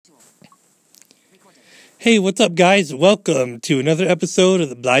Hey, what's up, guys? Welcome to another episode of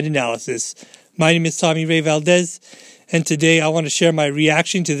the Blind Analysis. My name is Tommy Ray Valdez, and today I want to share my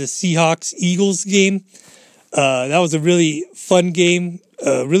reaction to the Seahawks Eagles game. That was a really fun game,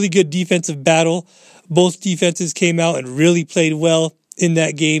 a really good defensive battle. Both defenses came out and really played well in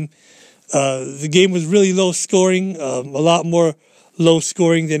that game. The game was really low scoring, a lot more low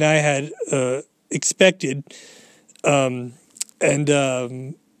scoring than I had expected.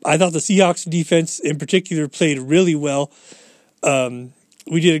 I thought the Seahawks defense in particular played really well.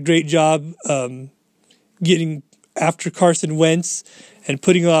 We did a great job getting after Carson Wentz and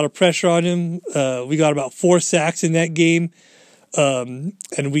putting a lot of pressure on him. We got about 4 sacks in that game, and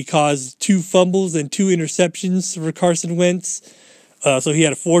we caused 2 fumbles and 2 interceptions for Carson Wentz. So he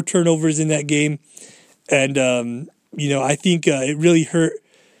had 4 turnovers in that game. And, I think it really hurt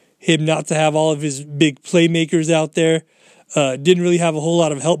him not to have all of his big playmakers out there. Didn't really have a whole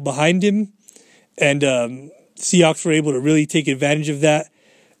lot of help behind him. And Seahawks were able to really take advantage of that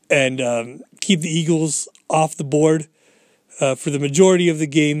and keep the Eagles off the board for the majority of the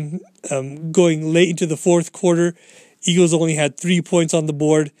game. Going late into the fourth quarter, Eagles only had 3 points on the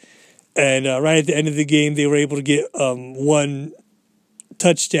board. And right at the end of the game, they were able to get 1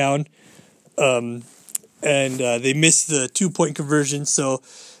 touchdown. And they missed the 2-point conversion. So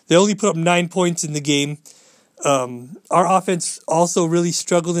they only put up 9 points in the game. Our offense also really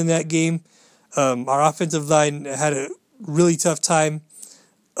struggled in that game. Our offensive line had a really tough time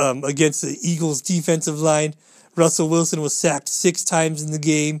against the Eagles' defensive line. Russell Wilson was sacked 6 times in the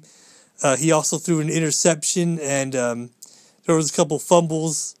game. He also threw an interception, and there was a couple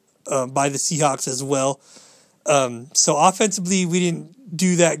fumbles by the Seahawks as well. So offensively, we didn't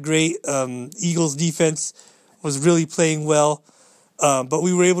do that great. Eagles' defense was really playing well. But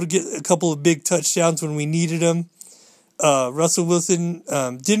we were able to get a couple of big touchdowns when we needed them. Russell Wilson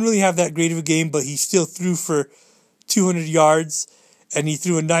didn't really have that great of a game, but he still threw for 200 yards, and he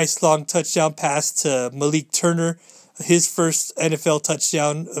threw a nice long touchdown pass to Malik Turner, his first NFL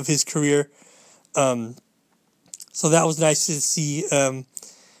touchdown of his career. So that was nice to see.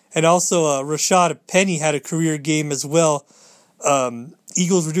 And also Rashad Penny had a career game as well.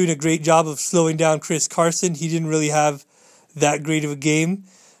 Eagles were doing a great job of slowing down Chris Carson. He didn't really have that great of a game,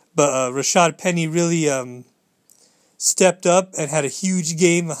 but Rashad Penny really stepped up and had a huge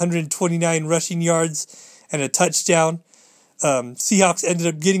game, 129 rushing yards and a touchdown. Seahawks ended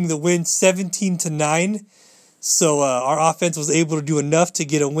up getting the win 17-9, so our offense was able to do enough to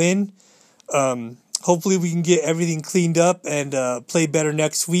get a win. Hopefully we can get everything cleaned up and play better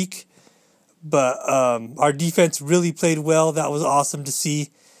next week, but our defense really played well. That was awesome to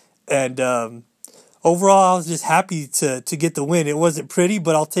see, and overall, I was just happy to get the win. It wasn't pretty,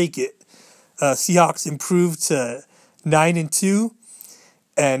 but I'll take it. Seahawks improved to 9-2,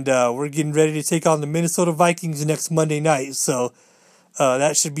 and we're getting ready to take on the Minnesota Vikings next Monday night. So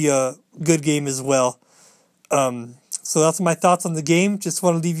that should be a good game as well. So that's my thoughts on the game. Just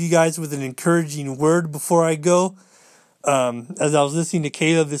want to leave you guys with an encouraging word before I go. As I was listening to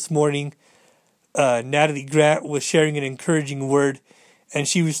Kayla this morning, Natalie Grant was sharing an encouraging word. And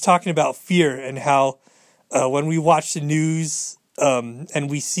she was talking about fear and how when we watch the news and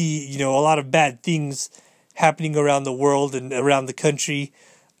we see, a lot of bad things happening around the world and around the country,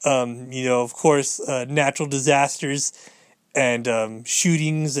 of course, natural disasters and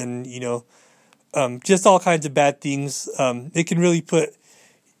shootings and, just all kinds of bad things. It can really put,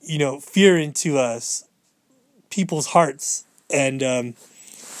 fear into people's hearts. And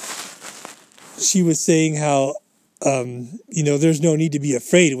she was saying how, there's no need to be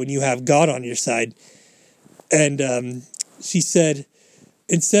afraid when you have God on your side. And she said,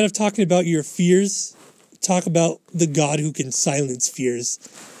 instead of talking about your fears, talk about the God who can silence fears.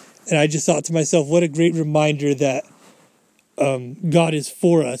 And I just thought to myself, what a great reminder that God is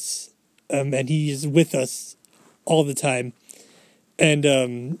for us, and He is with us all the time.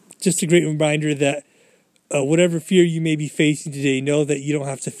 And just a great reminder that whatever fear you may be facing today, know that you don't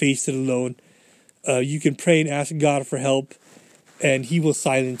have to face it alone. You can pray and ask God for help, and He will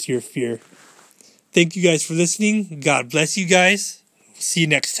silence your fear. Thank you guys for listening. God bless you guys. See you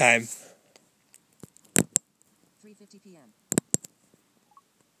next time.